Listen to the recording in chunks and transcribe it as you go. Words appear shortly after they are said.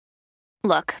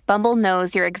Look, Bumble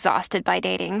knows you're exhausted by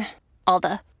dating. All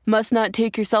the must not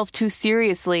take yourself too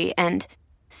seriously and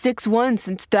 6'1"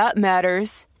 since that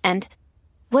matters. And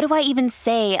what do I even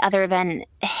say other than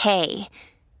hey?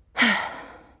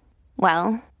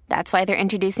 Well, that's why they're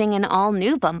introducing an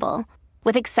all-new Bumble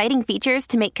with exciting features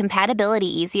to make compatibility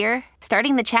easier,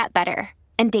 starting the chat better,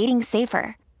 and dating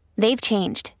safer. They've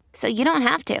changed, so you don't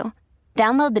have to.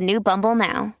 Download the new Bumble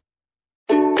now.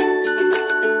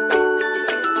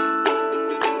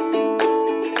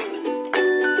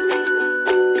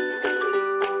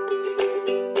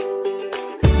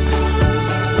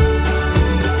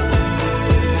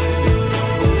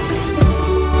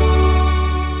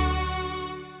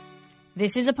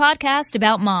 This is a podcast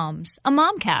about moms, a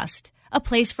momcast, a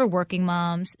place for working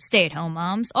moms, stay-at-home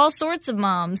moms, all sorts of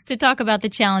moms to talk about the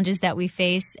challenges that we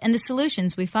face and the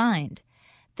solutions we find.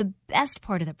 The best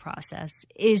part of the process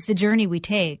is the journey we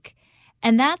take,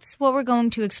 and that's what we're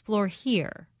going to explore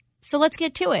here. So let's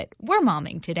get to it. We're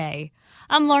momming today.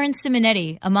 I'm Lauren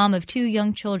Simonetti, a mom of 2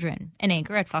 young children, an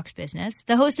anchor at Fox Business,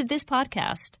 the host of this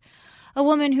podcast, a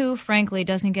woman who, frankly,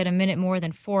 doesn't get a minute more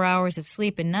than 4 hours of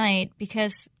sleep a night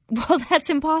because, well, that's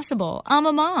impossible. I'm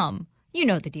a mom. You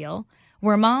know the deal.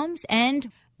 We're moms, and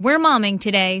we're momming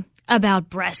today about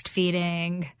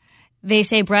breastfeeding. They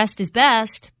say breast is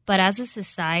best, but as a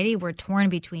society, we're torn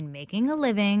between making a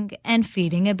living and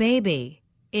feeding a baby.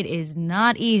 It is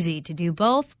not easy to do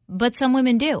both, but some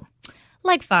women do.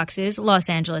 Like Fox's Los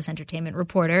Angeles entertainment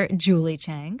reporter, Julie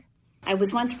Chang. I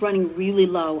was once running really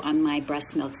low on my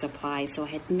breast milk supply, so I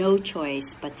had no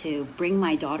choice but to bring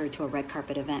my daughter to a red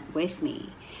carpet event with me.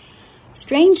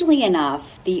 Strangely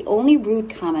enough, the only rude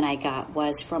comment I got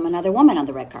was from another woman on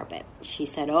the red carpet. She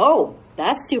said, "Oh,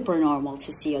 that's super normal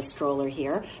to see a stroller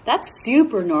here. That's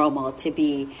super normal to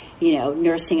be,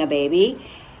 nursing a baby."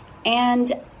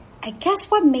 And I guess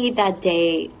what made that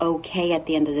day okay at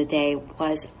the end of the day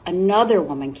was another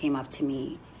woman came up to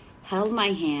me, held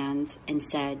my hand, and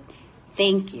said,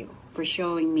 "Thank you for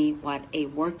showing me what a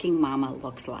working mama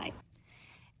looks like."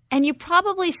 And you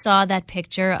probably saw that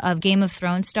picture of Game of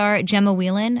Thrones star Gemma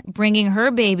Whelan bringing her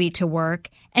baby to work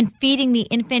and feeding the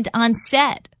infant on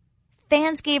set.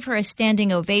 Fans gave her a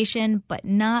standing ovation, but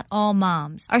not all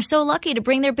moms are so lucky to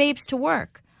bring their babes to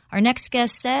work. Our next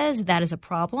guest says that is a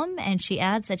problem, and she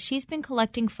adds that she's been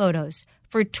collecting photos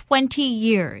for 20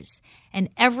 years. And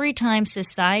every time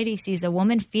society sees a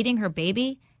woman feeding her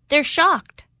baby, they're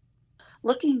shocked.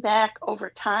 Looking back over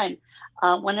time,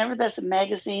 whenever there's a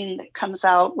magazine that comes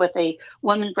out with a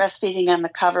woman breastfeeding on the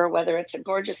cover, whether it's a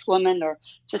gorgeous woman or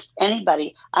just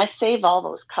anybody, I save all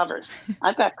those covers.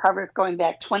 I've got covers going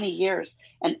back 20 years.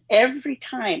 And every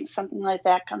time something like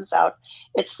that comes out,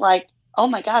 it's like, oh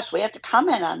my gosh, we have to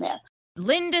comment on that.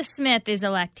 Linda Smith is a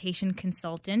lactation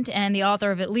consultant and the author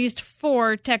of at least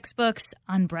 4 textbooks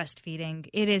on breastfeeding.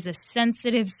 It is a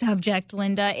sensitive subject,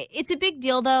 Linda. It's a big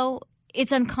deal, though.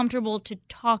 It's uncomfortable to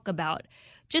talk about.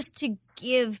 Just to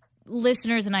give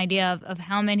listeners an idea of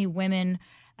how many women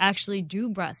actually do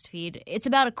breastfeed, it's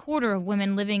about a quarter of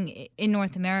women living in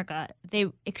North America. They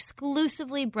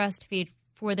exclusively breastfeed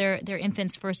for their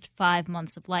infant's first 5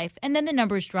 months of life, and then the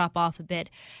numbers drop off a bit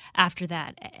after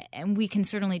that. And we can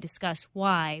certainly discuss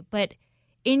why. But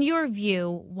in your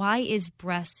view, why is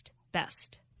breast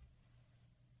best?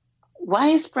 Why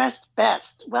is breast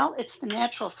best? Well, it's the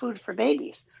natural food for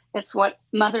babies. It's what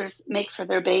mothers make for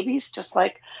their babies, just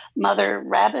like mother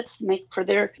rabbits make for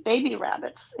their baby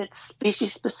rabbits. It's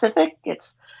species specific.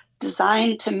 It's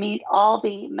designed to meet all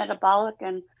the metabolic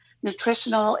and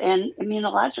nutritional and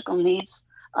immunological needs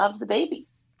of the baby.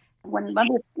 When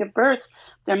mothers give birth,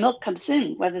 their milk comes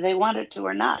in, whether they want it to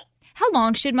or not. How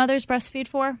long should mothers breastfeed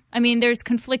for? I mean, there's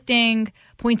conflicting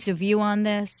points of view on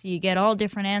this. You get all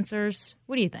different answers.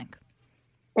 What do you think?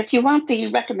 If you want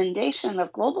the recommendation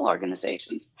of global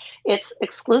organizations, it's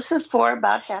exclusive for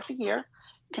about half a year,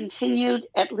 continued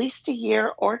at least a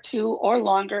year or 2 or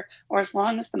longer, or as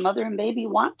long as the mother and baby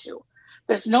want to.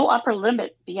 There's no upper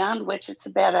limit beyond which it's a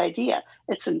bad idea.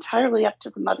 It's entirely up to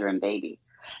the mother and baby.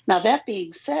 Now, that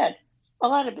being said, a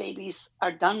lot of babies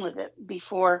are done with it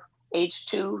before age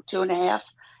 2, 2.5.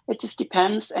 It just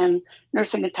depends. And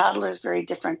nursing a toddler is very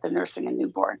different than nursing a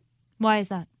newborn. Why is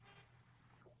that?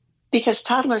 Because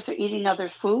toddlers are eating other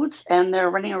foods and they're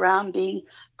running around being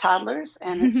toddlers,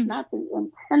 and it's not the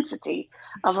intensity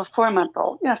of a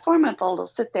 4-month-old. A 4-month-old will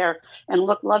sit there and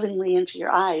look lovingly into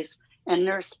your eyes and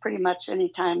nurse pretty much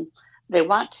anytime they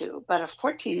want to. But a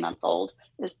 14-month-old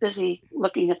is busy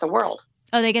looking at the world.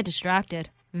 Oh, they get distracted.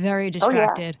 Very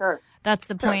distracted. Oh, yeah, sure. That's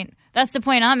the point. That's the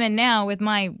point I'm in now with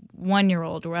my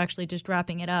 1-year-old. We're actually just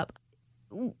wrapping it up.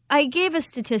 I gave a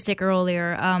statistic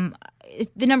earlier.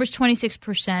 The number is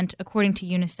 26%, according to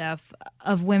UNICEF,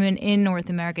 of women in North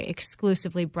America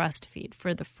exclusively breastfeed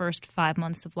for the first 5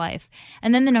 months of life.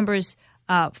 And then the numbers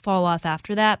fall off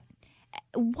after that.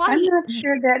 Why? I'm not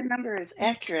sure that number is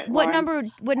accurate. What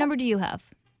Lauren. number do you have?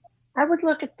 I would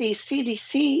look at the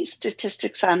CDC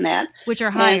statistics on that. Which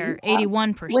are higher,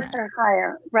 81%. Which are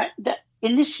higher, right, that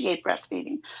initiate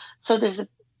breastfeeding. So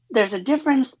there's a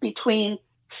difference between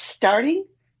starting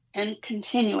and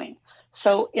continuing.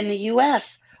 So in the U.S.,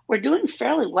 we're doing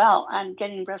fairly well on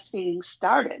getting breastfeeding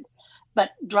started, but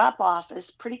drop-off is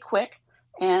pretty quick,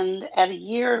 and at a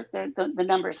year, the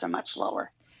numbers are much lower.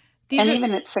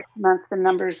 Even at 6 months, the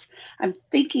numbers, I'm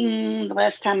thinking the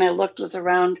last time I looked was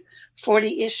around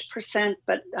 40-ish%,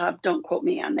 but don't quote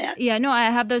me on that. Yeah, no,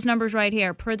 I have those numbers right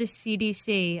here. Per the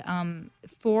CDC,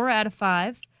 4 out of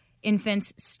 5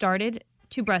 infants started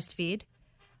to breastfeed.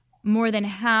 More than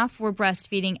half were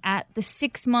breastfeeding at the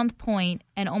 6-month point,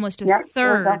 and almost a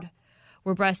third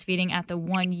were breastfeeding at the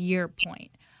 1 year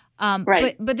point.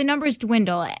 Right. But the numbers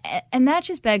dwindle, and that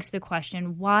just begs the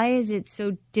question, why is it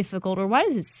so difficult, or why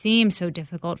does it seem so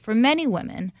difficult for many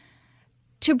women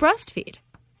to breastfeed?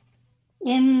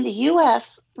 In the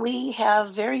U.S., we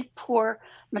have very poor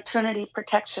maternity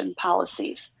protection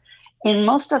policies. In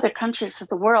most other countries of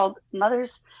the world,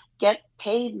 mothers get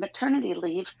paid maternity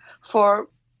leave for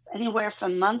anywhere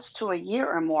from months to a year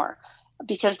or more,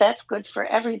 because that's good for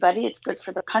everybody. It's good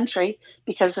for the country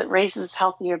because it raises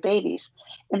healthier babies.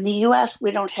 In the U.S.,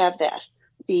 we don't have that.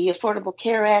 The Affordable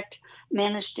Care Act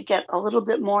managed to get a little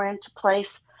bit more into place,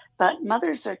 but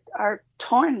mothers are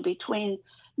torn between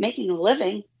making a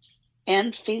living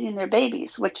and feeding their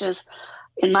babies, which is,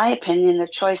 in my opinion, a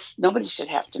choice nobody should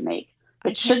have to make.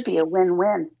 It should be a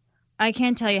win-win. I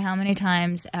can't tell you how many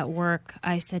times at work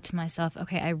I said to myself,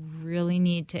 okay, I really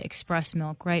need to express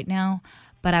milk right now,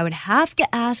 but I would have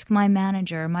to ask my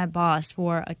manager, my boss,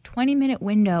 for a 20-minute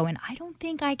window, and I don't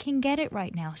think I can get it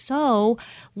right now. So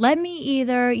let me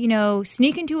either,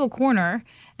 sneak into a corner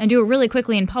and do it really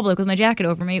quickly in public with my jacket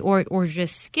over me, or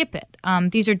just skip it.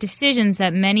 These are decisions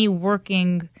that many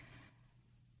working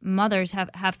mothers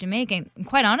have to make, and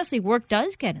quite honestly, work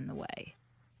does get in the way.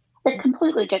 It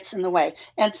completely gets in the way.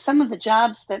 And some of the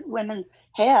jobs that women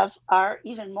have are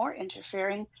even more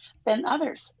interfering than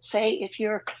others. Say, if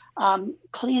you're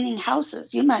cleaning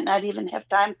houses, you might not even have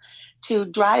time to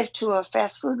drive to a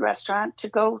fast food restaurant to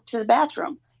go to the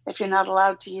bathroom if you're not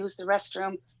allowed to use the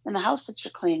restroom in the house that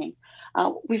you're cleaning.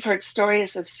 We've heard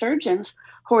stories of surgeons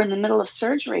who are in the middle of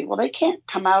surgery. Well, they can't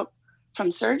come out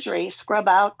from surgery, scrub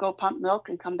out, go pump milk,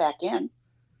 and come back in.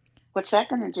 What's that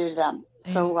going to do to them?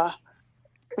 So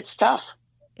it's tough.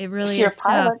 It really is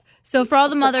tough. So for all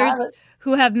the mothers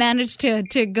who have managed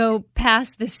to go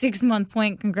past the 6-month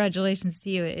point, congratulations to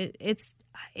you.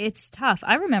 It's tough.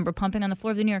 I remember pumping on the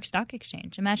floor of the New York Stock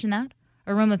Exchange. Imagine that.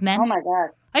 A room with men. Oh, my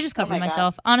God. I just covered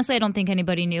myself. God. Honestly, I don't think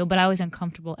anybody knew, but I was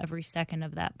uncomfortable every second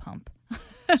of that pump.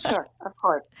 Sure, of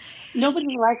course.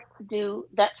 Nobody likes to do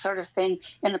that sort of thing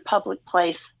in a public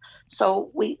place. So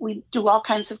we do all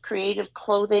kinds of creative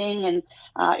clothing, and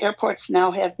airports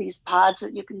now have these pods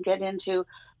that you can get into.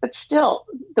 But still,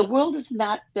 the world is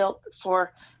not built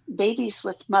for babies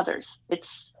with mothers.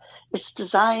 It's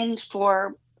designed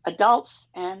for adults,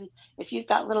 and if you've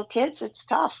got little kids, it's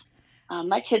tough.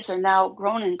 My kids are now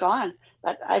grown and gone,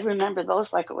 but I remember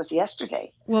those like it was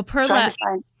yesterday. Well, Go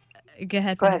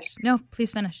ahead. Go ahead. No,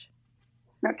 please finish.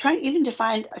 Now, trying even to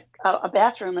find a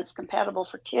bathroom that's compatible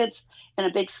for kids in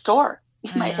a big store.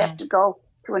 You might have to go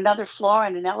to another floor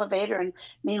in an elevator, and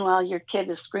meanwhile your kid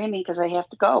is screaming because they have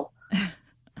to go.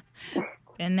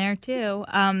 Been there too.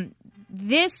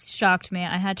 This shocked me.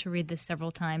 I had to read this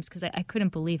several times because I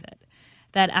couldn't believe it.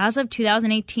 That as of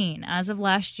 2018, as of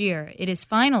last year, it is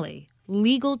finally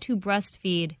legal to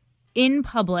breastfeed in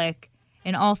public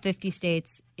in all 50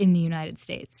 states in the United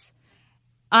States.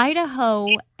 Idaho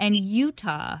and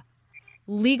Utah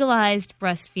legalized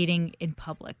breastfeeding in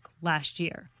public last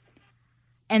year.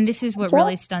 And this is what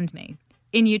really stunned me.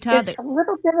 In Utah... It's a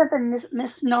little bit of a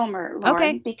misnomer,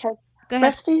 Lauren, because Go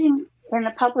ahead. Breastfeeding in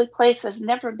a public place has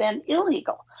never been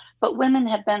illegal, but women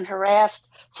have been harassed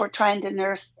for trying to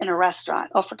nurse in a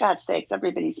restaurant. Oh, for God's sakes,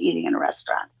 everybody's eating in a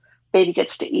restaurant. Baby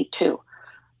gets to eat too.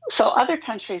 So other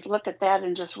countries look at that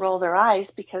and just roll their eyes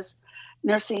because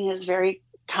nursing is very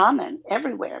common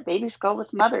everywhere. Babies go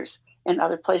with mothers in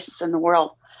other places in the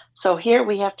world. So here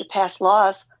we have to pass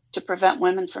laws to prevent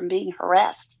women from being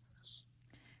harassed.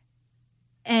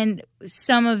 And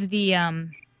some of the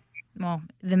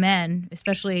men,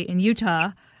 especially in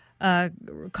Utah,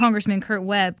 Congressman Kurt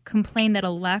Webb complained that a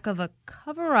lack of a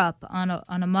cover-up on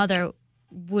a mother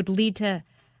would lead to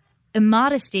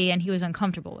immodesty, and he was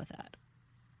uncomfortable with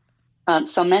that.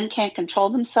 So men can't control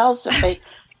themselves if they see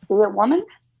a woman?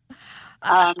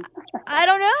 I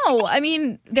don't know. I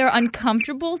mean, they're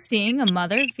uncomfortable seeing a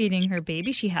mother feeding her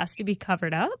baby. She has to be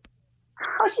covered up.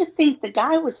 How do you think the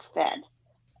guy was fed?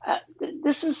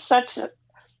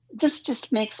 This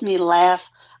just makes me laugh.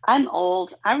 I'm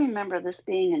old. I remember this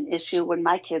being an issue when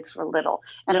my kids were little,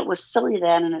 and it was silly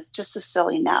then, and it's just as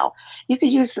silly now. You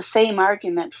could use the same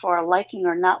argument for liking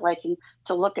or not liking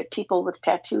to look at people with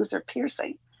tattoos or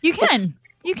piercing. You can.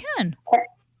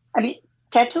 I mean,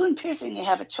 tattoo and piercing, you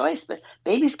have a choice, but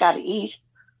baby's got to eat.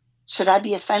 Should I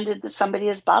be offended that somebody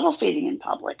is bottle feeding in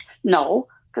public? No,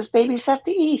 because babies have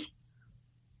to eat.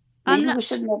 Maybe we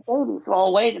shouldn't have babies.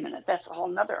 Well, wait a minute. That's a whole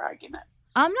nother argument.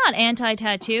 I'm not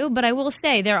anti-tattoo, but I will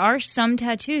say there are some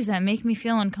tattoos that make me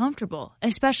feel uncomfortable,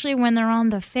 especially when they're on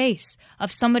the face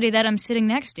of somebody that I'm sitting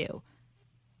next to.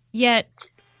 Yet,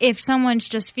 if someone's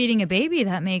just feeding a baby,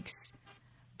 that makes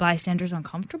bystanders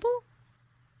uncomfortable?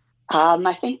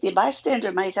 I think the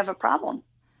bystander might have a problem.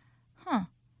 Huh.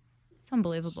 It's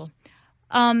unbelievable.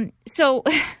 So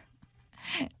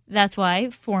that's why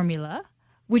formula,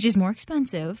 which is more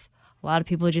expensive, a lot of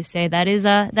people just say that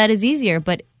is easier,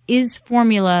 but is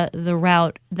formula the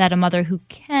route that a mother who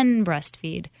can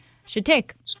breastfeed should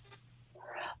take?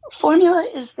 Formula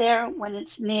is there when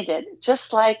it's needed,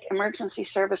 just like emergency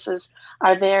services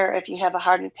are there if you have a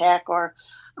heart attack, or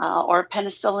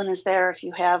penicillin is there if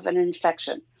you have an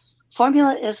infection.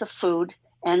 Formula is a food,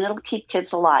 and it'll keep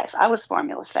kids alive. I was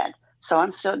formula fed, so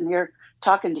I'm sitting here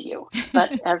talking to you.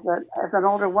 But as an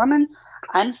older woman,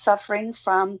 I'm suffering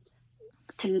from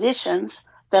conditions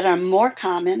that are more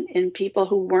common in people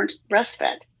who weren't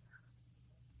breastfed.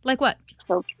 Like what?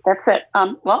 So that's it.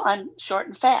 Well, I'm short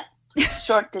and fat.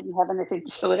 Short didn't have anything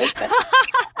to do with it.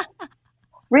 But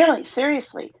really,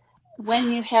 seriously,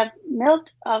 when you have milk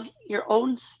of your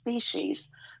own species,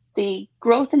 the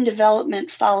growth and development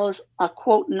follows a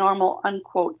quote normal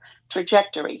unquote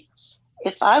trajectory.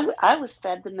 If I was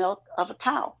fed the milk of a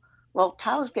cow, well,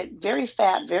 cows get very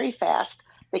fat very fast.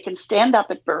 They can stand up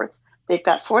at birth. They've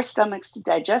got 4 stomachs to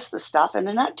digest the stuff, and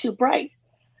they're not too bright.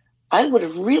 I would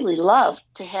have really loved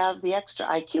to have the extra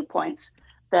IQ points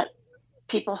that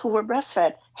people who were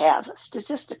breastfed have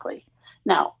statistically.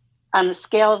 Now, on a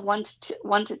scale of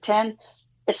 1 to 10,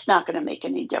 it's not going to make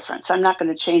any difference. I'm not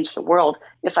going to change the world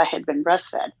if I had been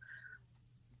breastfed.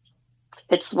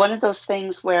 It's one of those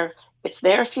things where it's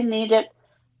there if you need it.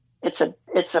 It's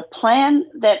a plan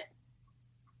that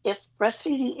if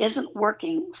breastfeeding isn't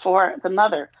working for the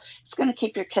mother, it's going to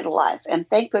keep your kid alive. And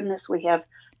thank goodness we have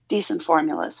decent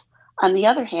formulas. On the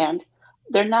other hand,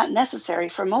 they're not necessary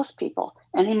for most people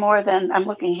any more than I'm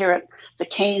looking here at the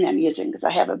cane I'm using because I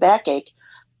have a backache.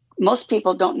 Most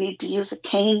people don't need to use a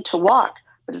cane to walk,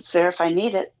 but it's there if I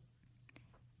need it.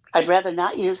 I'd rather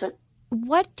not use it.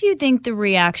 What do you think the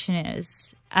reaction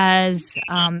is as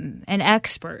an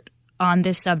expert on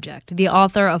this subject, the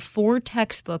author of 4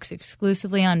 textbooks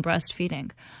exclusively on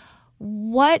breastfeeding?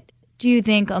 What do you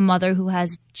think a mother who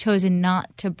has chosen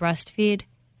not to breastfeed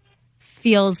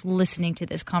feels listening to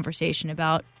this conversation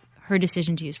about her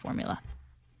decision to use formula?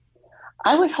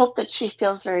 I would hope that she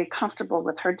feels very comfortable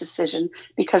with her decision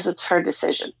because it's her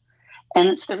decision. And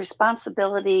it's the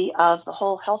responsibility of the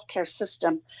whole healthcare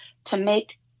system to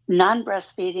make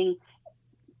non-breastfeeding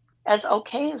as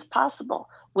okay as possible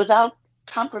without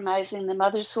compromising the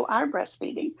mothers who are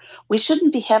breastfeeding. We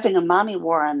shouldn't be having a mommy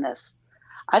war on this.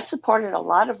 I've supported a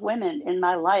lot of women in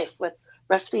my life with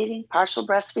breastfeeding, partial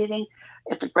breastfeeding.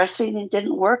 If the breastfeeding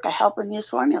didn't work, I help them use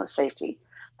formula safety.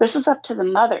 This is up to the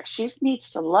mother. She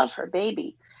needs to love her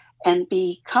baby and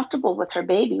be comfortable with her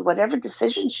baby, whatever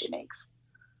decision she makes.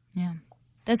 Yeah,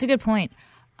 that's a good point.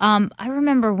 I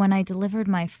remember when I delivered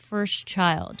my first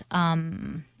child,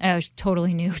 I was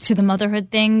totally new to the motherhood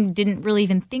thing, didn't really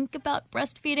even think about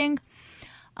breastfeeding.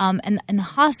 And the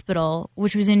hospital,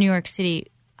 which was in New York City,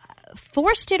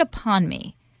 forced it upon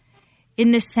me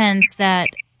in the sense that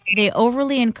they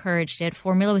overly encouraged it.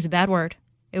 Formula was a bad word.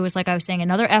 It was like I was saying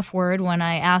another F word when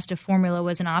I asked if formula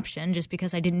was an option just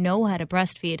because I didn't know how to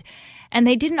breastfeed. And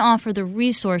they didn't offer the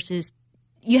resources.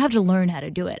 You have to learn how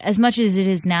to do it. As much as it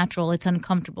is natural, it's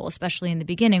uncomfortable, especially in the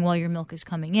beginning while your milk is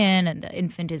coming in and the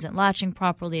infant isn't latching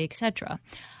properly, etc.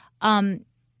 The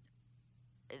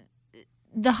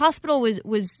hospital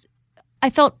was I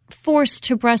felt forced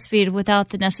to breastfeed without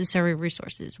the necessary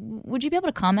resources. Would you be able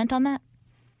to comment on that?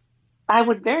 I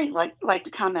would very like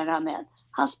to comment on that.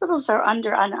 Hospitals are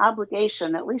under an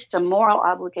obligation, at least a moral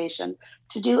obligation,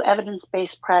 to do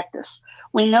evidence-based practice.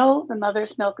 We know the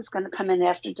mother's milk is going to come in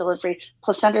after delivery,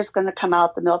 placenta is going to come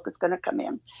out, the milk is going to come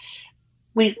in.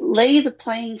 we lay the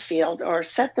playing field or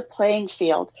set the playing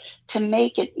field to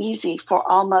make it easy for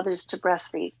all mothers to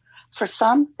breastfeed. For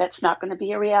some, that's not going to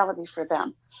be a reality for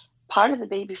them. Part of the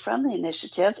Baby Friendly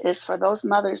Initiative is for those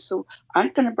mothers who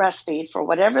aren't going to breastfeed for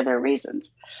whatever their reasons,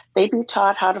 they be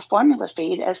taught how to formula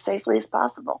feed as safely as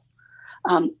possible.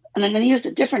 And I'm going to use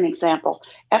a different example.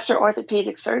 After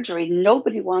orthopedic surgery,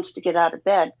 nobody wants to get out of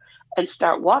bed and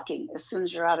start walking as soon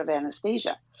as you're out of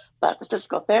anesthesia. But the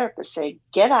physical therapists say,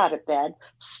 get out of bed,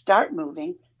 start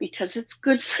moving, because it's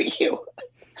good for you.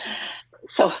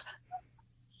 So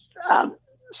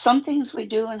some things we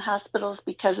do in hospitals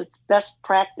because it's best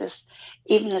practice,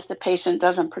 even if the patient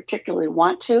doesn't particularly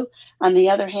want to. On the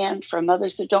other hand, for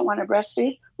mothers who don't want to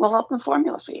breastfeed, we'll help them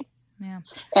formula feed. Yeah.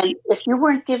 And if you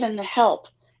weren't given the help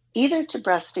either to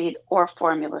breastfeed or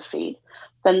formula feed,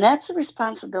 then that's the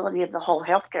responsibility of the whole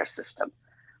healthcare system.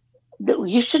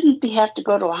 You shouldn't have to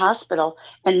go to a hospital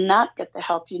and not get the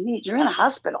help you need. You're in a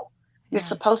hospital. You're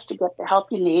supposed to get the help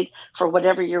you need for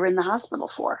whatever you're in the hospital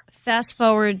for. Fast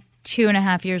forward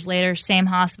 2.5 years later, same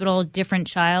hospital, different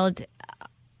child.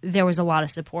 There was a lot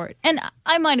of support. And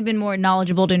I might have been more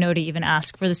knowledgeable to know to even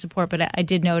ask for the support, but I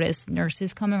did notice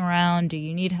nurses coming around. Do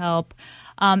you need help?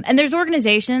 And there's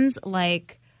organizations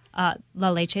like La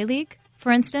Leche League,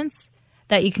 for instance,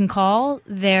 that you can call.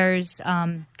 There's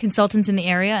consultants in the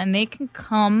area, and they can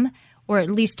come or at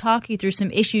least talk you through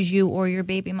some issues you or your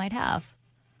baby might have.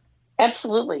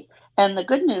 Absolutely. And the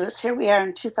good news, here we are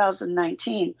in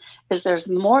 2019, is there's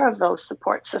more of those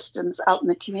support systems out in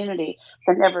the community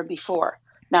than ever before.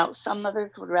 Now, some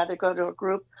mothers would rather go to a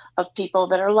group of people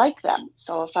that are like them.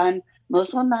 So if I'm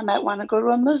Muslim, I might want to go to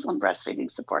a Muslim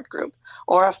breastfeeding support group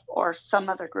or some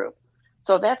other group.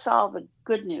 So that's all the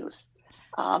good news.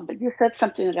 But you said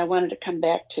something that I wanted to come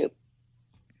back to.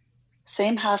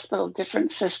 Same hospital,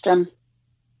 different system.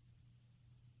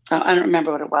 I don't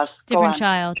remember what it was. Different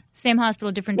child. Same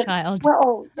hospital, different child.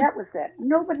 Well, that was it.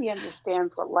 Nobody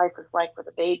understands what life is like with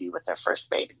a baby, with their first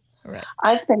baby. Right.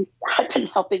 I've been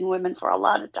helping women for a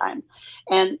lot of time,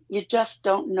 and you just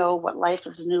don't know what life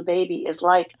as a new baby is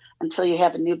like until you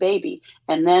have a new baby.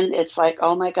 And then it's like,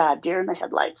 oh my God, deer in the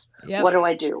headlights. Yep. What do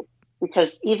I do?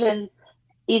 Because even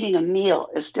eating a meal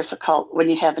is difficult when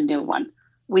you have a new one.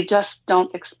 We just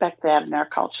don't expect that in our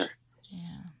culture.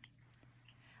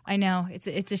 I know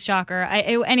it's a shocker.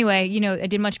 Anyway, I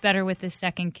did much better with the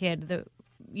second kid.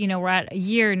 We're at a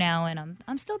year now, and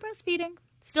I'm still breastfeeding.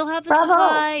 Still have the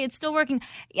supply. It's still working.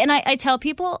 And I tell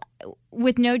people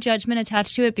with no judgment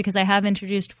attached to it because I have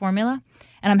introduced formula,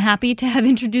 and I'm happy to have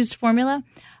introduced formula.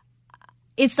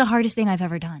 It's the hardest thing I've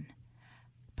ever done.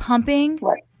 Pumping,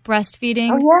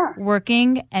 breastfeeding,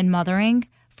 working, and mothering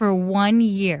for 1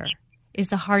 year is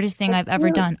the hardest thing I've ever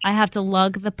done. I have to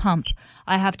lug the pump.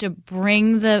 I have to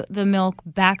bring the milk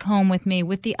back home with me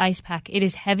with the ice pack. It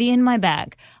is heavy in my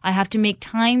bag. I have to make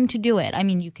time to do it. I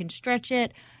mean, you can stretch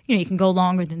it. You can go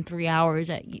longer than 3 hours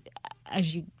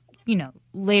as you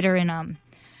later in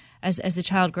as the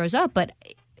child grows up. But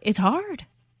it's hard.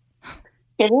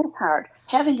 It is hard.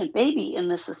 Having a baby in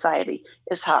this society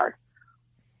is hard.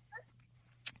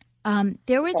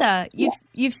 There was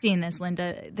you've seen this,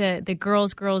 Linda, the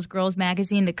Girls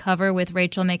magazine, the cover with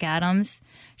Rachel McAdams.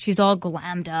 She's all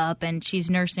glammed up and she's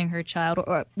nursing her child.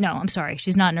 Or no, I'm sorry,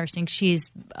 she's not nursing.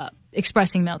 She's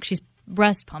expressing milk. She's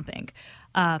breast pumping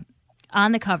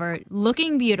on the cover,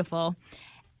 looking beautiful.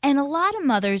 And a lot of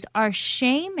mothers are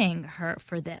shaming her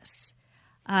for this,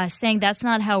 saying that's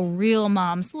not how real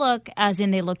moms look, as in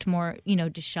they looked more,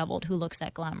 disheveled. Who looks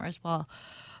that glamorous while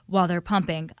they're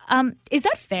pumping? Is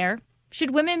that fair?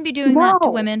 Should women be doing that to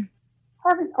women?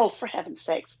 For heaven's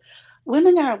sakes.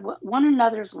 Women are one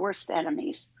another's worst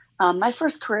enemies. My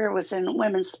first career was in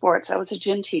women's sports. I was a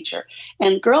gym teacher,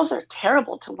 and girls are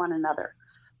terrible to one another.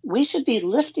 We should be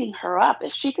lifting her up.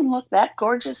 If she can look that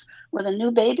gorgeous with a new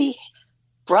baby,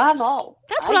 bravo.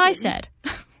 That's what I said.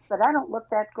 But I don't look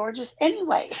that gorgeous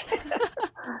anyway.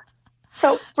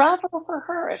 So bravo for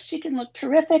her. If she can look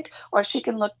terrific, or she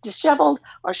can look disheveled,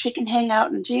 or she can hang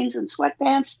out in jeans and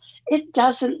sweatpants, it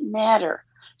doesn't matter.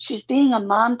 She's being a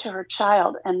mom to her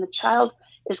child, and the child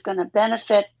is going to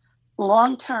benefit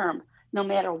long term, no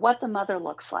matter what the mother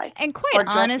looks like. And quite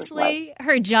honestly,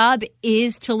 her job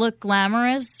is to look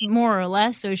glamorous, more or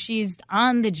less, so she's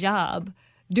on the job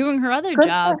doing her other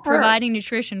job, providing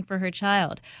nutrition for her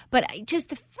child. But just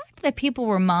the fact that people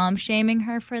were mom shaming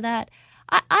her for that,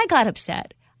 I got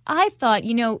upset. I thought,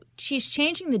 she's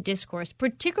changing the discourse,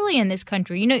 particularly in this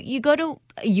country. You go to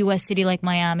a U.S. city like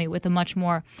Miami with a much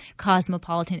more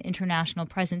cosmopolitan international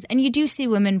presence, and you do see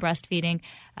women breastfeeding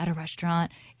at a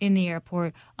restaurant, in the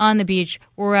airport, on the beach,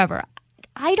 wherever.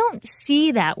 I don't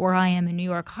see that where I am in New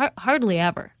York. Hardly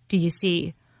ever do you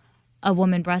see a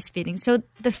woman breastfeeding. So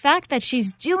the fact that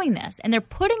she's doing this and they're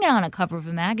putting it on a cover of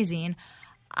a magazine,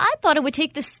 I thought it would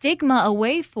take the stigma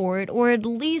away for it, or at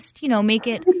least, make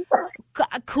it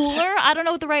cooler. I don't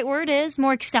know what the right word is,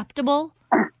 more acceptable.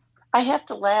 I have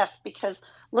to laugh because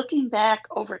looking back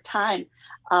over time,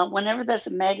 whenever there's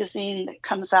a magazine that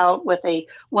comes out with a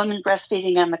woman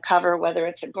breastfeeding on the cover, whether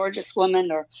it's a gorgeous woman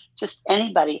or just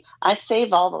anybody, I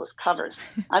save all those covers.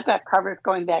 I've got covers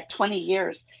going back 20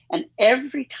 years. And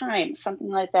every time something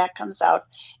like that comes out,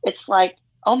 it's like,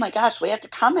 oh my gosh, we have to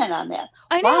comment on that.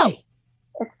 I know. Why?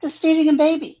 It's just feeding a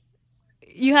baby.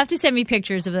 You have to send me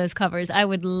pictures of those covers. I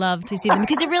would love to see them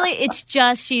because it's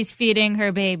just she's feeding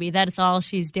her baby. That is all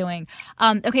she's doing.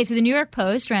 Okay, so the New York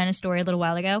Post ran a story a little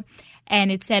while ago,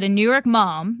 and it said a New York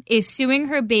mom is suing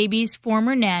her baby's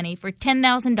former nanny for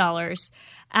 $10,000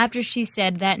 after she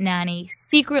said that nanny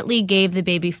secretly gave the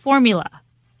baby formula.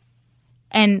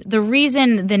 And the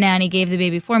reason the nanny gave the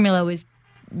baby formula was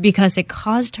because it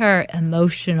caused her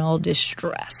emotional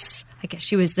distress. I guess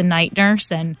she was the night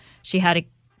nurse and she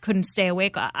couldn't stay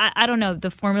awake. I don't know.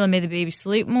 The formula made the baby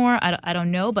sleep more. I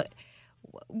don't know. But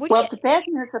the bad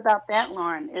news about that,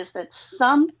 Lauren, is that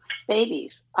some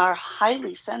babies are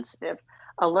highly sensitive,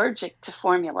 allergic to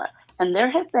formula. And there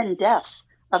have been deaths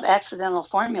of accidental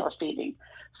formula feeding.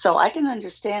 So I can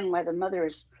understand why the mother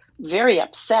is very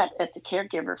upset at the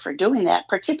caregiver for doing that,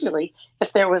 particularly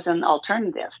if there was an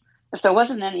alternative. If there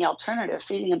wasn't any alternative,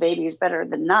 feeding a baby is better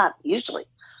than not, usually.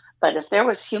 But if there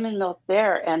was human milk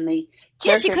there and the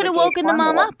she could have woken the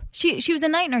mom up. She was a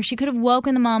night nurse. She could have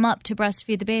woken the mom up to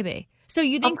breastfeed the baby. So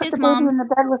you think this mom in the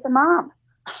bed with the mom?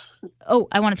 Oh,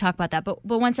 I want to talk about that. But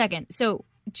 1 second. So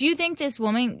do you think this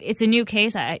woman? It's a new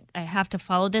case. I have to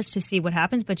follow this to see what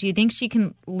happens. But do you think she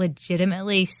can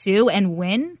legitimately sue and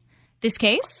win this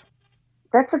case?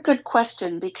 That's a good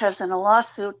question because in a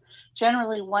lawsuit,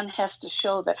 generally one has to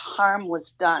show that harm was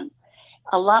done.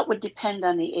 A lot would depend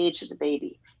on the age of the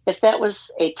baby. If that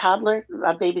was a toddler,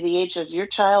 a baby the age of your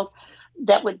child,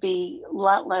 that would be a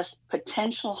lot less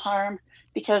potential harm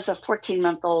because a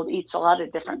 14-month-old eats a lot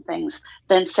of different things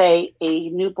than, say, a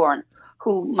newborn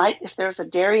who might, if there's a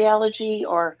dairy allergy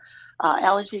or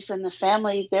allergies in the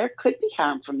family, there could be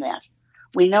harm from that.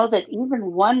 We know that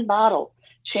even one bottle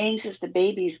changes the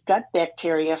baby's gut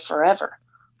bacteria forever.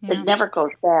 Yeah. It never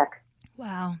goes back.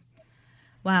 Wow.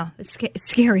 It's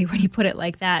scary when you put it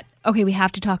like that. Okay, we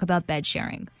have to talk about bed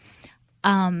sharing.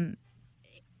 I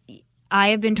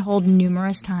have been told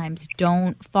numerous times,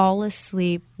 don't fall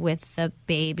asleep with the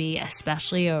baby,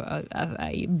 especially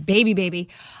a baby,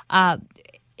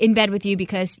 in bed with you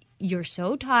because you're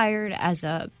so tired as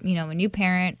a new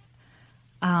parent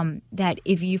that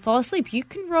if you fall asleep, you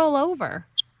can roll over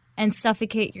and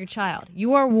suffocate your child.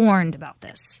 You are warned about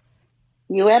this.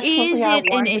 You absolutely are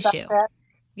warned about that. Is it an issue?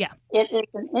 Yeah. It is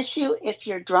an issue if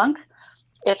you're drunk.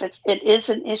 It is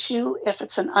an issue if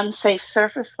it's an unsafe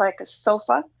surface like a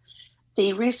sofa.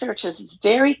 The research is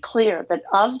very clear that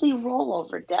of the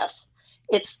rollover deaths,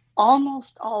 it's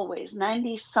almost always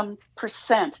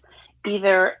 90-some%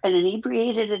 either an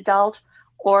inebriated adult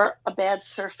or a bad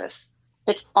surface.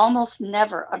 It's almost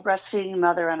never a breastfeeding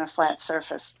mother on a flat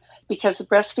surface because the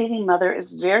breastfeeding mother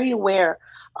is very aware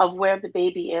of where the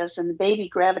baby is and the baby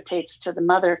gravitates to the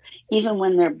mother even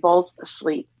when they're both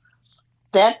asleep.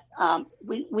 That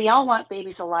we all want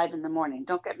babies alive in the morning.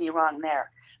 Don't get me wrong there.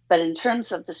 But in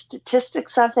terms of the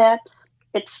statistics of that,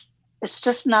 it's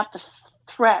just not the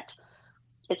threat.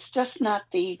 It's just not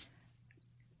the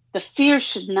fear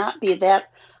should not be that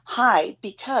high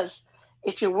because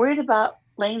if you're worried about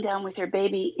laying down with your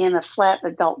baby in a flat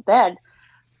adult bed,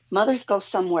 mothers go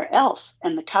somewhere else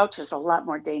and the couch is a lot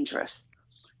more dangerous.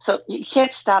 So you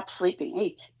can't stop sleeping.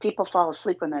 Hey, people fall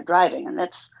asleep when they're driving and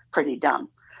that's pretty dumb.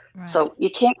 Right. So you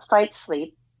can't fight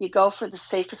sleep. You go for the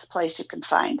safest place you can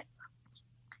find.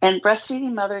 And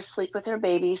breastfeeding mothers sleep with their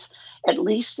babies, at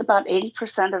least about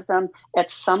 80% of them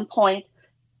at some point,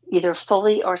 either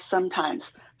fully or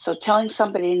sometimes. So telling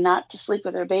somebody not to sleep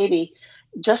with their baby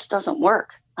just doesn't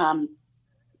work.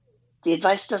 The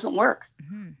advice doesn't work.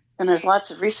 Mm-hmm. And there's lots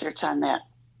of research on that.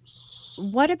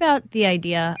 What about the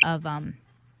idea of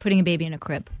putting a baby in a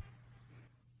crib?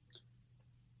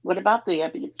 What about putting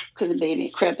the baby in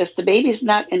a crib? If the baby's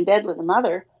not in bed with the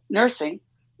mother, nursing,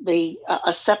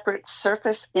 a separate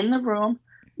surface in the room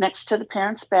next to the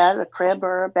parent's bed, a crib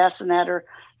or a bassinet or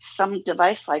some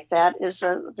device like that is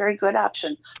a very good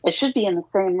option. It should be in the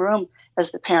same room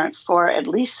as the parents for at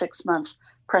least 6 months,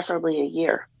 preferably a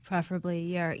year. Preferably a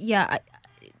year. Yeah.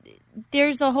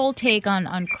 There's a whole take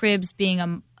on cribs being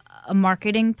a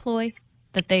marketing ploy.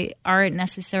 that they aren't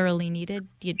necessarily needed?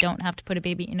 You don't have to put a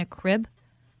baby in a crib?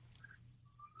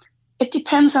 It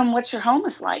depends on what your home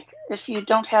is like. If you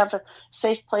don't have a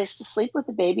safe place to sleep with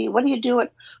the baby, what do you do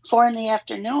at 4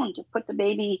 p.m. to put the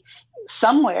baby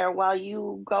somewhere while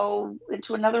you go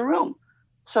into another room?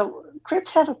 So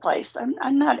cribs have a place.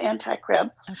 I'm not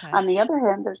anti-crib. Okay. On the other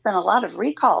hand, there's been a lot of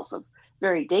recalls of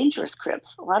very dangerous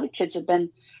cribs. A lot of kids have been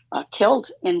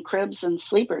killed in cribs and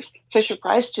sleepers.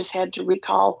 Fisher-Price just had to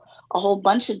recall a whole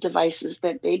bunch of devices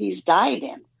that babies died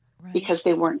in because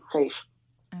they weren't safe.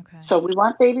 Okay. So we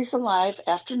want babies alive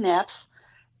after naps.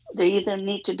 They either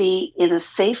need to be in a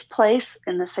safe place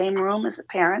in the same room as a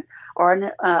parent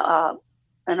or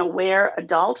an aware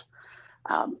adult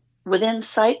within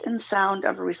sight and sound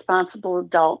of a responsible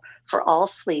adult for all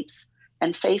sleeps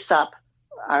and face up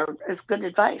is good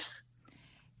advice.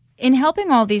 In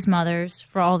helping all these mothers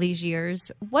for all these years,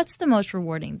 what's the most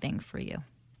rewarding thing for you?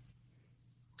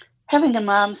 Having a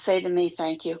mom say to me,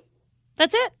 thank you.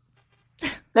 That's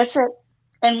it? That's it.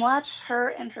 And watch her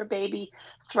and her baby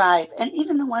thrive. And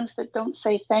even the ones that don't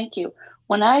say thank you.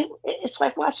 It's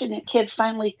like watching a kid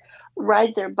finally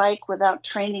ride their bike without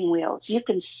training wheels. You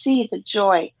can see the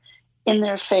joy in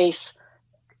their face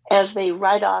as they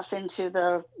ride off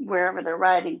into wherever they're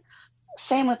riding.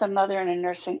 Same with a mother and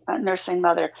a nursing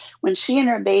mother. When she and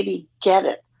her baby get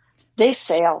it, they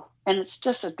sail. And it's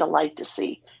just a delight to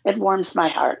see. It warms my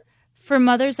heart. For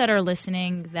mothers that are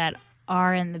listening that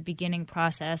are in the beginning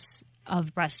process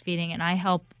of breastfeeding, and I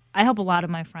help a lot of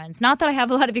my friends. Not that I have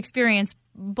a lot of experience,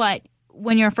 but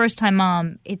when you're a first-time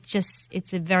mom,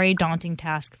 it's a very daunting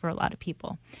task for a lot of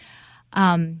people.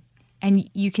 And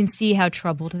you can see how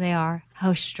troubled they are,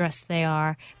 how stressed they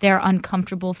are. They're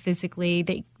uncomfortable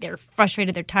physically. They're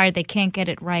frustrated. They're tired. They can't get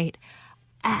it right.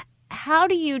 How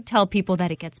do you tell people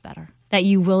that it gets better, that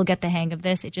you will get the hang of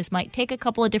this? It just might take a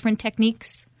couple of different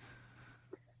techniques.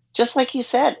 Just like you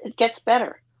said, it gets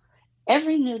better.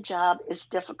 Every new job is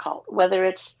difficult, whether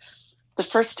it's the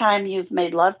first time you've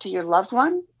made love to your loved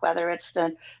one, whether it's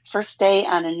the first day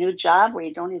on a new job where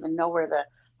you don't even know where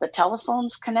the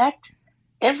telephones connect.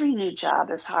 Every new job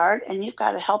is hard, and you've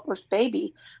got a helpless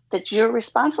baby that you're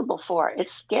responsible for.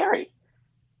 It's scary.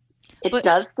 It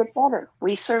does get better.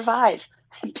 We survive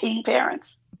being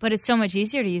parents. But it's so much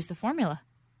easier to use the formula.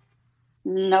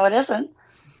 No, it isn't.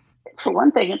 For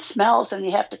one thing, it smells and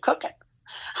you have to cook it.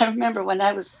 I remember when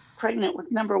I was pregnant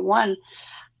with number one,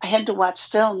 I had to watch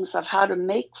films of how to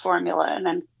make formula,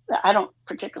 and I don't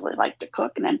particularly like to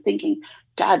cook, and I'm thinking,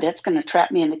 God, that's going to trap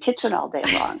me in the kitchen all day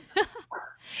long.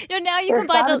 Now you can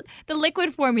buy the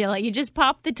liquid formula. You just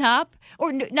pop the top,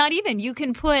 or not even. You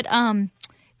can put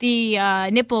the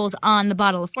nipples on the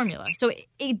bottle of formula. So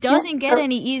it doesn't get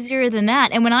any easier than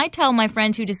that. And when I tell my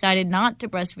friends who decided not to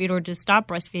breastfeed or to stop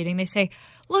breastfeeding, they say,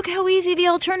 look how easy the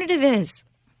alternative is.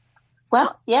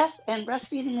 Well, yes, and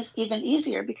breastfeeding is even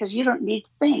easier because you don't need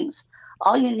things.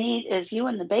 All you need is you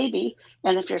and the baby,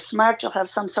 and if you're smart, you'll have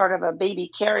some sort of a baby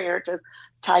carrier to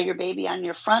tie your baby on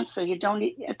your front, so you don't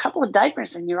need a couple of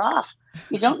diapers and you're off.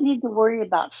 You don't need to worry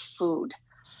about food.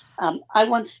 I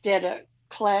once did a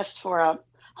class for a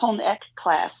home ec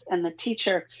class, and the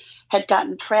teacher had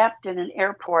gotten trapped in an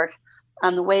airport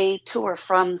on the way to or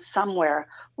from somewhere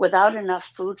without enough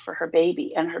food for her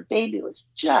baby, and her baby was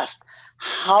just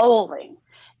howling.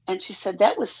 And she said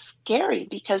that was scary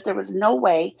because there was no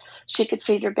way she could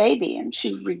feed her baby, and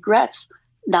she regrets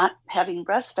not having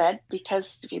breastfed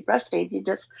because if you breastfeed, you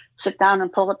just sit down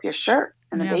and pull up your shirt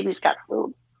and the baby's got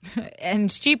food. And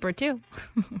it's cheaper too.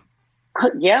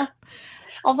 Yeah.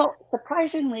 Although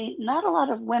surprisingly, not a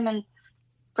lot of women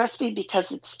breastfeed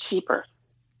because it's cheaper.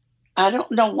 I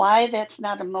don't know why that's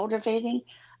not a motivating.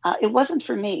 It wasn't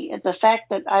for me. The fact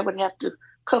that I would have to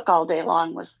cook all day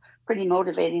long was pretty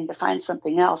motivating to find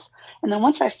something else. And then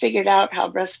once I figured out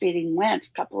how breastfeeding went,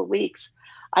 a couple of weeks,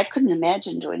 I couldn't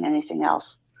imagine doing anything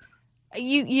else.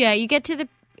 You get to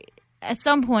at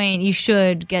some point you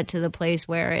should get to the place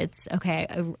where it's, okay,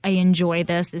 I enjoy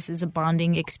this. This is a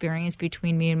bonding experience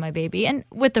between me and my baby, and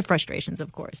with the frustrations,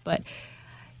 of course. But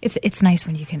it's nice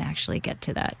when you can actually get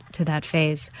to that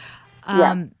phase.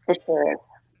 Yeah, it sure is.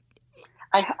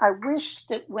 I wish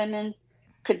that women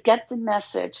could get the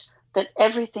message that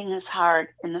everything is hard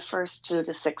in the first 2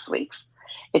 to 6 weeks.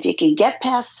 If you can get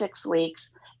past 6 weeks,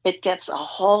 it gets a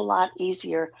whole lot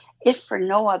easier, if for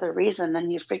no other reason than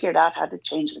you figured out how to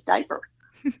change the diaper.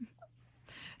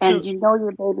 And you know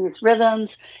your baby's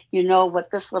rhythms. You know what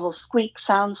this little squeak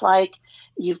sounds like.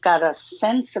 You've got a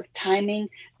sense of timing.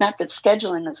 Not that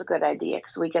scheduling is a good idea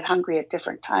because we get hungry at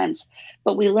different times,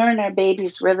 but we learn our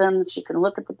baby's rhythms. You can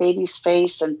look at the baby's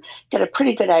face and get a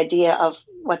pretty good idea of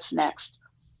what's next.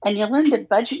 and you learn to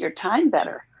budget your time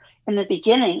better. In the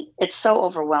beginning, it's so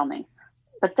overwhelming.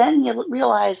 But then you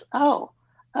realize,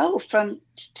 from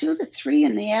 2 to 3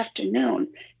 in the afternoon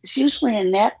is usually a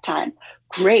nap time.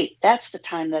 Great. That's the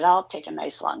time that I'll take a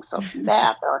nice long soaking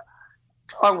bath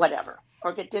or whatever,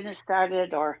 or get dinner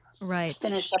started or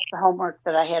finish up the homework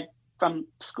that I had from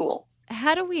school.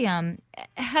 How do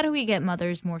we get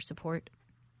mothers more support?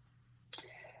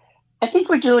 I think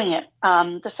we're doing it.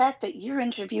 The fact that you're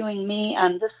interviewing me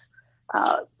on this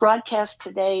broadcast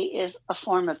today is a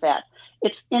form of that.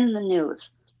 It's in the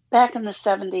news. Back in the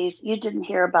 70s, you didn't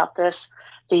hear about this.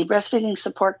 The breastfeeding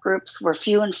support groups were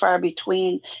few and far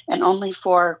between and only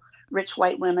for rich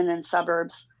white women in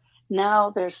suburbs. Now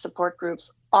there's support groups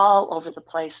all over the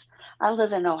place. I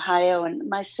live in Ohio, and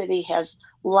my city has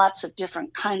lots of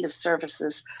different kind of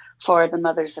services for the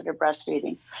mothers that are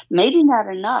breastfeeding. Maybe not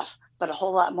enough, but a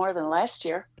whole lot more than last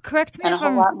year. Correct me and if a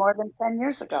whole lot more than 10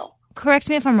 years ago. Correct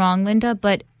me if I'm wrong, Linda,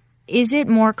 but is it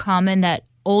more common that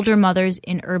older mothers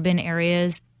in urban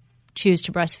areas choose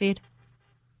to breastfeed?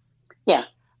 Yeah.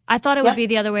 I thought it would be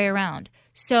the other way around.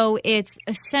 So it's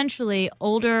essentially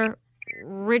older,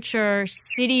 richer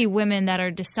city women that are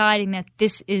deciding that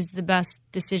this is the best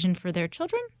decision for their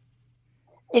children?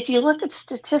 If you look at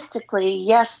statistically,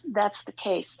 yes, that's the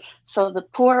case. So the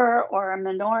poorer or a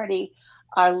minority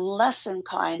are less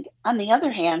inclined. On the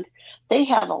other hand, they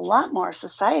have a lot more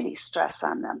society stress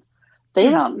on them. They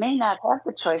may not have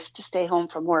the choice to stay home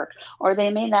from work, or they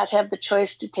may not have the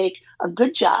choice to take a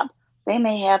good job. They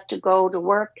may have to go to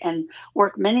work and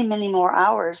work many, many more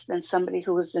hours than somebody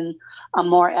who is in a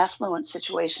more affluent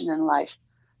situation in life.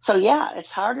 So yeah,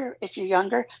 it's harder if you're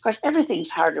younger. Of course, everything's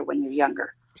harder when you're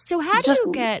younger. So how do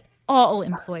you get all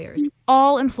employers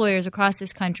across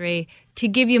this country to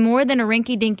give you more than a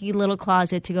rinky-dinky little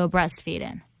closet to go breastfeed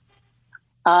in?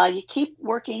 You keep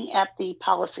working at the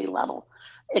policy level.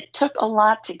 It took a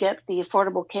lot to get the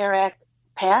Affordable Care Act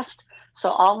passed, so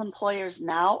all employers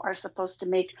now are supposed to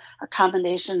make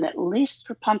accommodation at least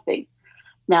for pumping.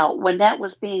 Now, when that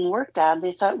was being worked on,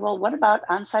 they thought, well, what about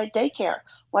on-site daycare?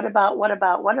 What about?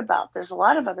 There's a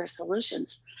lot of other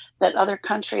solutions that other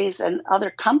countries and other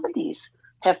companies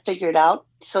have figured out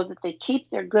so that they keep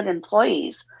their good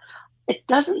employees. It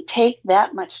doesn't take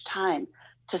that much time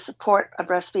to support a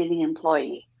breastfeeding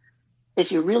employee,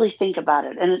 if you really think about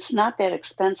it. And it's not that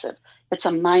expensive. It's a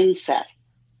mindset.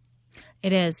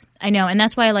 It is. I know. And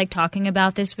that's why I like talking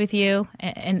about this with you.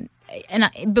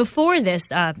 Before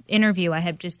this interview, I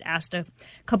have just asked a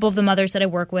couple of the mothers that I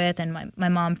work with and my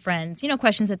mom friends,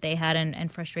 questions that they had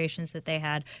and frustrations that they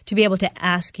had, to be able to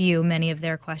ask you many of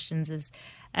their questions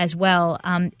as well.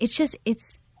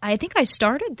 I think I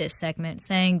started this segment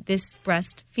saying this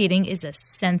breastfeeding is a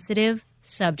sensitive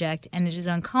subject and it is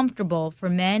uncomfortable for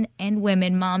men and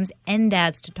women, moms and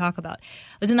dads to talk about.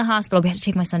 I was in the hospital. We had to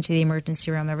take my son to the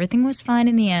emergency room. Everything was fine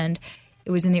in the end.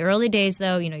 It was in the early days,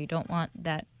 though. You don't want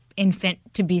that infant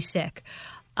to be sick.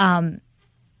 And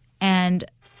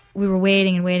we were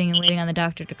waiting on the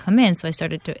doctor to come in. So I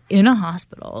started in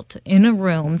a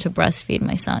room to breastfeed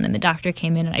my son. And the doctor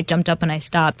came in and I jumped up and I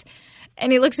stopped.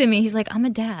 And he looks at me. He's like, I'm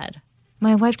a dad.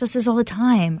 My wife does this all the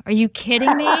time. Are you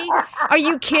kidding me? Are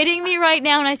you kidding me right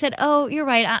now? And I said, oh, you're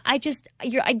right. I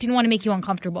didn't want to make you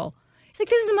uncomfortable. He's like,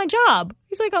 this is my job.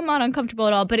 He's like, I'm not uncomfortable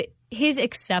at all. But his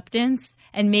acceptance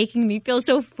and making me feel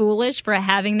so foolish for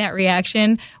having that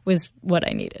reaction was what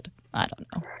I needed. I don't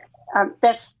know.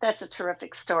 That's a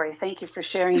terrific story. Thank you for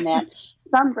sharing that.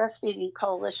 Some breastfeeding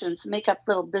coalitions make up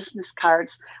little business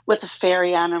cards with a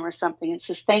fairy on them or something. It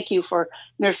says, thank you for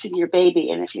nursing your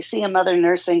baby. And if you see a mother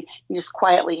nursing, you just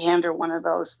quietly hand her one of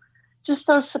those. Just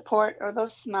those support or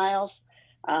those smiles.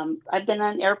 I've been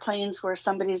on airplanes where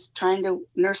somebody's trying to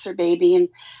nurse her baby, and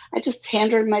I just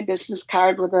hand her my business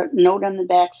card with a note on the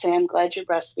back saying, I'm glad you're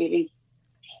breastfeeding.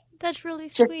 That's really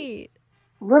sweet.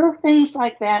 Little things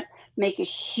like that make a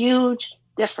huge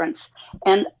difference.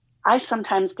 And I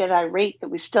sometimes get irate that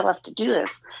we still have to do this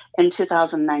in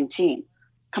 2019.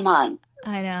 Come on.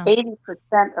 I know.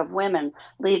 80% of women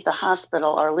leave the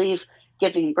hospital or leave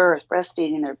giving birth,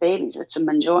 breastfeeding their babies. It's a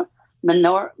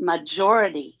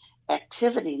majority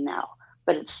activity now,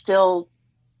 but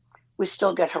we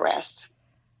still get harassed.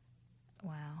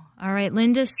 Wow. All right.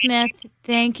 Linda Smith,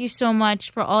 thank you so much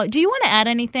for all. Do you want to add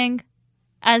anything?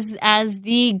 As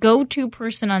the go-to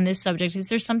person on this subject, is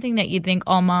there something that you think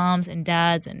all moms and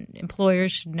dads and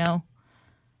employers should know?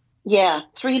 Yeah,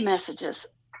 3 messages.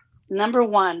 Number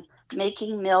 1,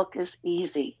 making milk is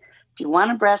easy. If you want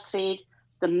to breastfeed,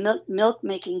 the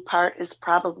milk-making part is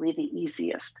probably the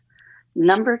easiest.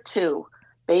 Number 2,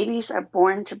 babies are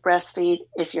born to breastfeed.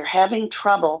 If you're having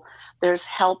trouble, there's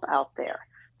help out there.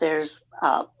 There's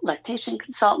lactation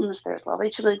consultants, there's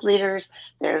LH League leaders,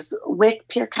 there's WIC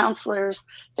peer counselors,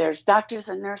 there's doctors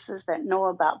and nurses that know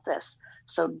about this.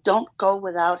 So don't go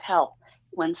without help.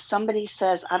 When somebody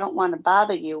says, I don't want to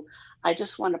bother you, I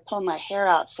just want to pull my hair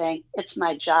out saying, it's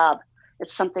my job.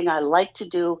 It's something I like to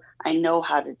do. I know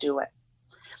how to do it.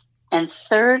 And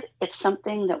third, it's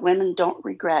something that women don't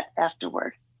regret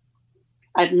afterward.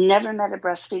 I've never met a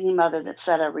breastfeeding mother that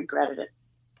said I regretted it.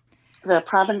 The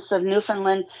province of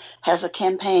Newfoundland has a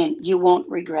campaign, You Won't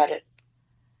Regret It.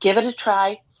 Give it a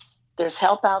try. There's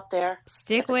help out there.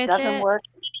 Stick with it. If it doesn't work,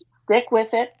 stick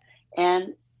with it,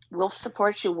 and we'll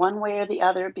support you one way or the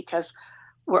other because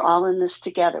we're all in this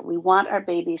together. We want our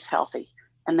babies healthy,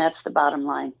 and that's the bottom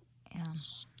line. Yeah.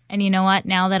 And you know what?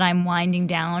 Now that I'm winding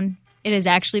down, it has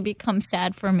actually become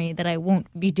sad for me that I won't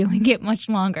be doing it much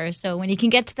longer. So when you can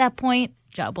get to that point,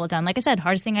 job well done. Like I said,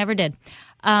 hardest thing I ever did.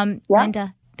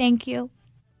 Linda, thank you.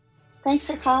 Thanks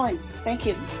for calling. Thank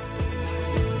you.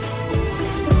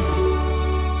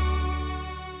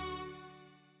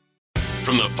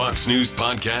 From the Fox News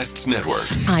Podcasts Network.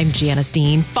 I'm Janice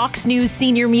Dean, Fox News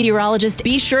senior meteorologist.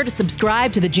 Be sure to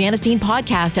subscribe to the Janice Dean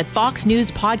podcast at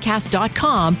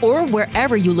foxnewspodcast.com or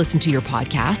wherever you listen to your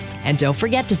podcasts. And don't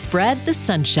forget to spread the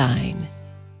sunshine.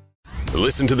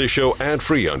 Listen to the show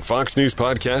ad-free on Fox News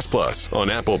Podcast Plus, on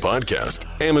Apple Podcast,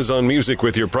 Amazon Music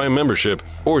with your Prime membership,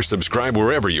 or subscribe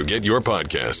wherever you get your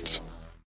podcasts.